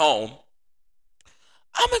 They're at home.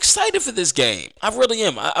 I'm excited for this game. I really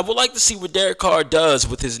am. I would like to see what Derek Carr does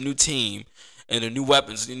with his new team and the new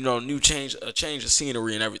weapons. New change of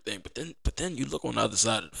scenery and everything. But then you look on the other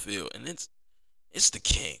side of the field, and it's the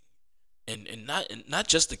King, and not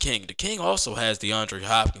just the King. The King also has DeAndre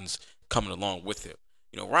Hopkins coming along with him.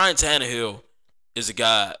 Ryan Tannehill is a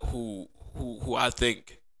guy who I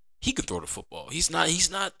think he can throw the football. He's not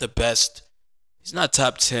the best. He's not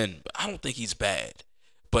top 10, but I don't think he's bad.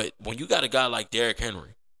 But when you got a guy like Derrick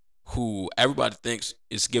Henry, who everybody thinks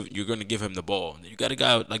you're going to give him the ball, and you got a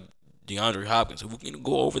guy like DeAndre Hopkins who can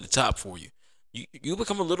go over the top for you, you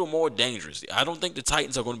become a little more dangerous. I don't think the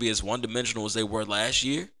Titans are going to be as one-dimensional as they were last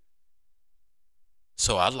year.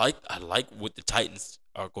 So I like what the Titans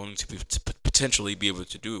are going to potentially be able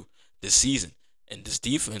to do this season. And this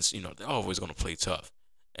defense, they're always going to play tough.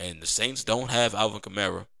 And the Saints don't have Alvin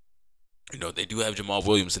Kamara. They do have Jamal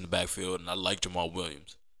Williams in the backfield, and I like Jamal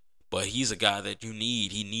Williams. But he's a guy that you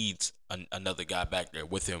need. He needs another guy back there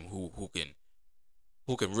with him who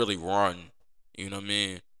can really run. You know what I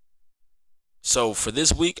mean? So for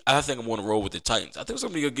this week, I think I'm going to roll with the Titans. I think it's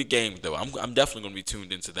going to be a good game, though. I'm definitely going to be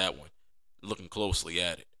tuned into that one, looking closely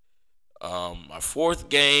at it. My fourth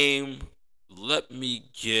game, let me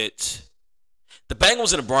get the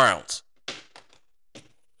Bengals and the Browns.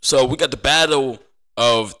 So we got the battle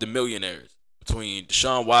of the millionaires between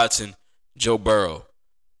Deshaun Watson, Joe Burrow,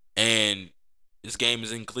 and this game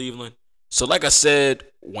is in Cleveland. So like I said,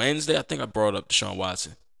 Wednesday, I think I brought up Deshaun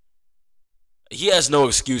Watson. He has no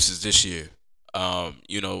excuses this year. I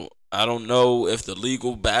don't know if the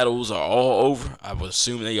legal battles are all over. I would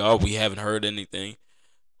assume they are. We haven't heard anything.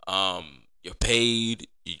 You're paid.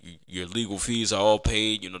 Your legal fees are all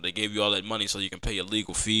paid. They gave you all that money so you can pay your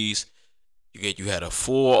legal fees. You had a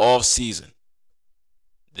full off season.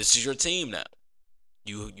 This is your team now.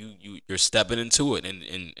 You're stepping into it,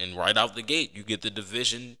 and right out the gate, you get the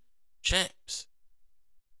division champs,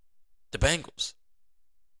 the Bengals.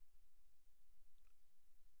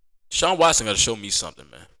 Deshaun Watson got to show me something,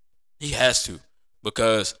 man. He has to,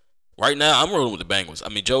 because right now I'm rolling with the Bengals. I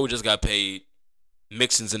mean, Joe just got paid.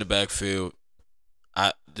 Mixon's in the backfield.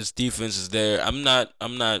 This defense is there. I'm not.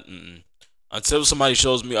 Until somebody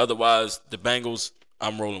shows me otherwise, the Bengals,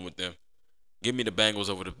 I'm rolling with them. Give me the Bengals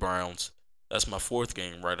over the Browns. That's my fourth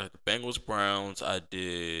game, right? The Bengals, Browns. I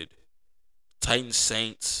did Titans,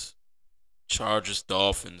 Saints, Chargers,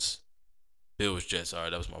 Dolphins, Bills, Jets. All right,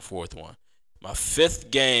 that was my fourth one. My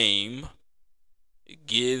fifth game,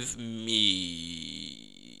 give me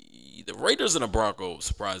the Raiders and the Broncos,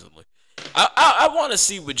 surprisingly. I want to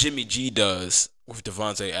see what Jimmy G does with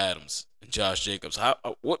Devontae Adams and Josh Jacobs.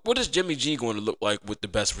 What is Jimmy G going to look like with the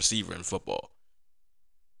best receiver in football?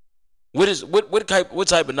 What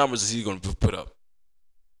type of numbers is he going to put up?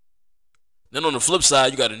 Then on the flip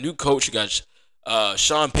side, you got a new coach. You got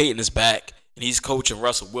Sean Payton is back, and he's coaching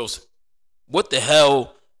Russell Wilson. What the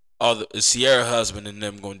hell are the Sierra husband and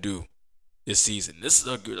them going to do this season? This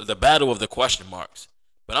is the battle of the question marks.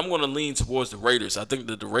 But I'm going to lean towards the Raiders. I think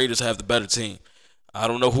that the Raiders have the better team. I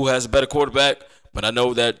don't know who has a better quarterback, but I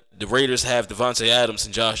know that the Raiders have Devontae Adams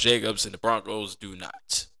and Josh Jacobs, and the Broncos do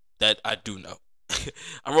not. That I do know.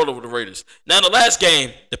 I'm rolling with the Raiders. Now the last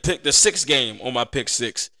game, the sixth game on my pick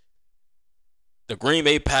six, the Green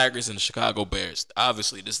Bay Packers and the Chicago Bears.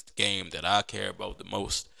 Obviously, this is the game that I care about the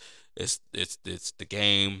most. It's the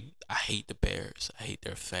game. I hate the Bears. I hate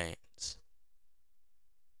their fans.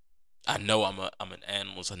 I know I'm an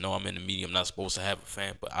analyst. I know I'm in the media. I'm not supposed to have a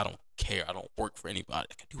fan, but I don't care. I don't work for anybody.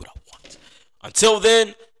 I can do what I want. Until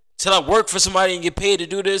then, until I work for somebody and get paid to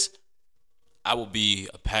do this, I will be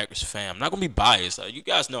a Packers fan. I'm not gonna be biased. You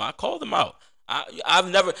guys know I call them out. I've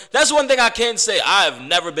never. That's one thing I can say. I have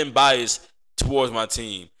never been biased towards my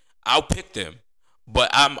team. I'll pick them, but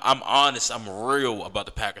I'm honest. I'm real about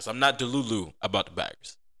the Packers. I'm not delulu about the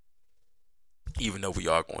Packers. Even though we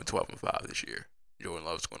are going 12-5 this year, Jordan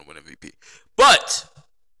Love's going to win MVP. But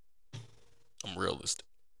I'm realistic.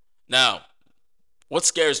 Now, what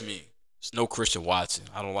scares me is no Christian Watson.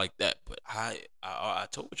 I don't like that, but I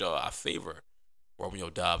told y'all I favor Romeo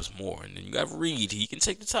Dobbs more. And then you got Reed. He can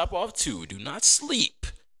take the top off too. Do not sleep.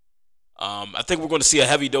 I think we're going to see a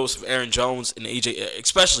heavy dose of Aaron Jones and AJ,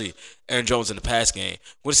 especially Aaron Jones in the pass game.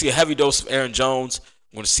 We're going to see a heavy dose of Aaron Jones.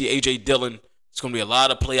 We're going to see AJ Dillon. It's going to be a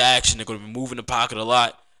lot of play action. They're going to be moving the pocket a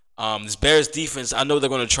lot. This Bears defense, I know they're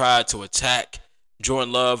going to try to attack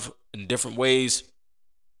Jordan Love in different ways.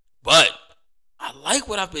 But I like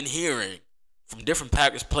what I've been hearing from different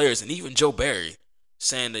Packers players and even Joe Barry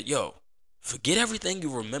saying that, yo, forget everything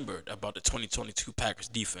you remembered about the 2022 Packers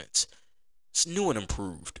defense. It's new and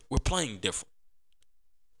improved. We're playing different.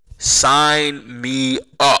 Sign me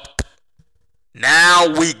up. Now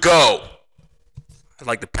we go. I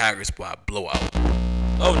like the Packers by a blowout.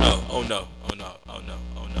 Oh no, oh no, oh no, oh no,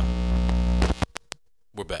 oh no.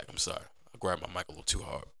 We're back. I'm sorry. I grabbed my mic a little too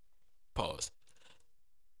hard. Pause.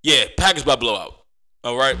 Yeah, Packers by blowout.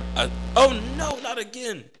 All right. Oh no, not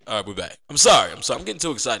again. All right, we're back. I'm sorry. I'm getting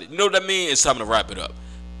too excited. You know what I mean? It's time to wrap it up.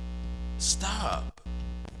 Stop it.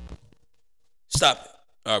 All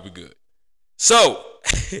right, we're good. So,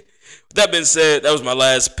 with that being said, that was my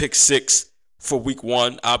last pick 6 for week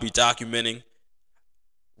 1. I'll be documenting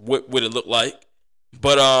what it looked like.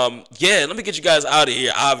 But, yeah, let me get you guys out of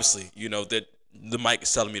here. Obviously, you know, that the mic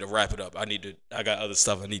is telling me to wrap it up. I got other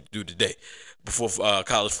stuff I need to do today before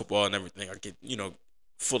college football and everything. I get,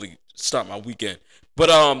 fully start my weekend. But,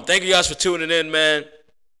 thank you guys for tuning in, man.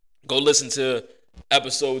 Go listen to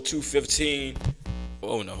episode 215.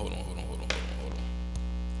 Oh, no, hold on.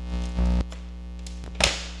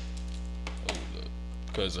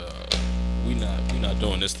 Because we not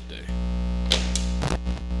doing this today.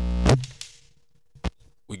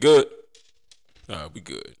 We good? All right, we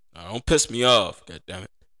good. Don't piss me off, god damn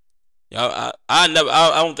it. Y'all, I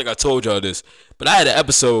don't think I told y'all this, but I had an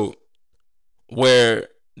episode where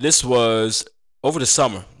this was over the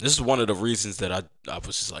summer. This is one of the reasons that I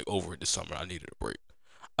was just like over it this summer. I needed a break.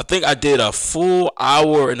 I think I did a full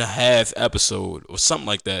hour and a half episode or something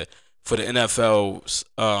like that for the NFL's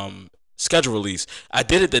schedule release. I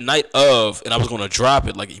did it the night of, and I was going to drop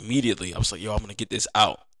it like immediately. I was like, yo, I'm going to get this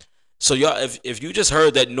out. So y'all, if you just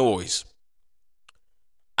heard that noise,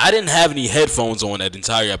 I didn't have any headphones on that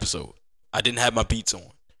entire episode. I didn't have my beats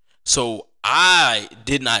on. So I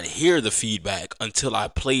did not hear the feedback until I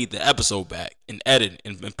played the episode back and edited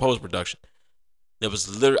in post-production. There was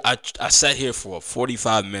literally, I sat here for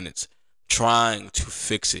 45 minutes trying to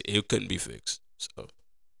fix it. It couldn't be fixed. So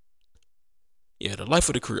yeah, the life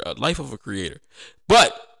of a creator.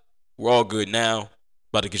 But we're all good now.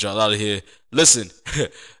 About to get y'all out of here. Listen,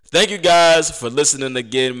 thank you guys for listening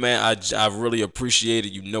again, man. I really appreciate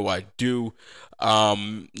it. You know I do.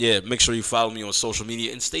 Yeah, make sure you follow me on social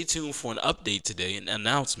media and stay tuned for an update today, an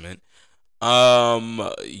announcement.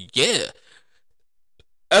 Yeah.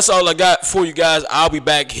 That's all I got for you guys. I'll be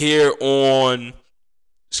back here on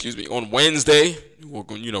Wednesday. We're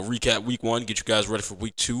going to, recap week 1, get you guys ready for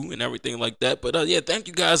week 2 and everything like that. But yeah, thank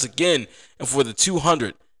you guys again. And for the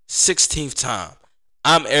 216th time,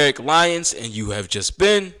 I'm Eric Lyons, and you have just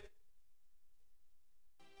been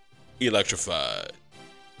electrified.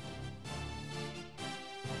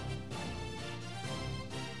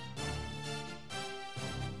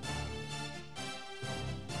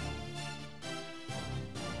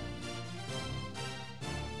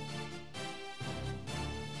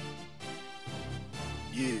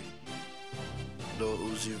 Yeah, Lil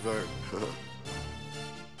Uzi Vert.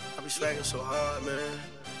 I be swagging so hard, man.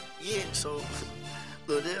 Yeah, so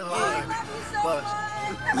little bit hard. But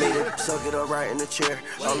made it, suck it up right in the chair.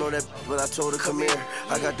 I don't know that, but I told her come here.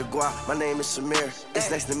 I got the guap, my name is Samir.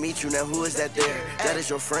 It's nice to meet you. Now who is that there? That is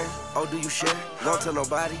your friend? Oh, do you share? Don't tell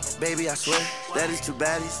nobody, baby. I swear. That is two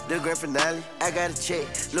baddies, the grand finale. I got a check,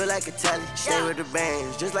 look like a tally. Stay with the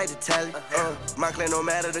bands, just like the tally. My clan, no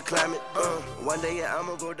matter the climate. One day, yeah,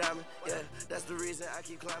 I'ma go diamond. Yeah, that's the reason I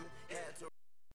keep climbing. Yeah,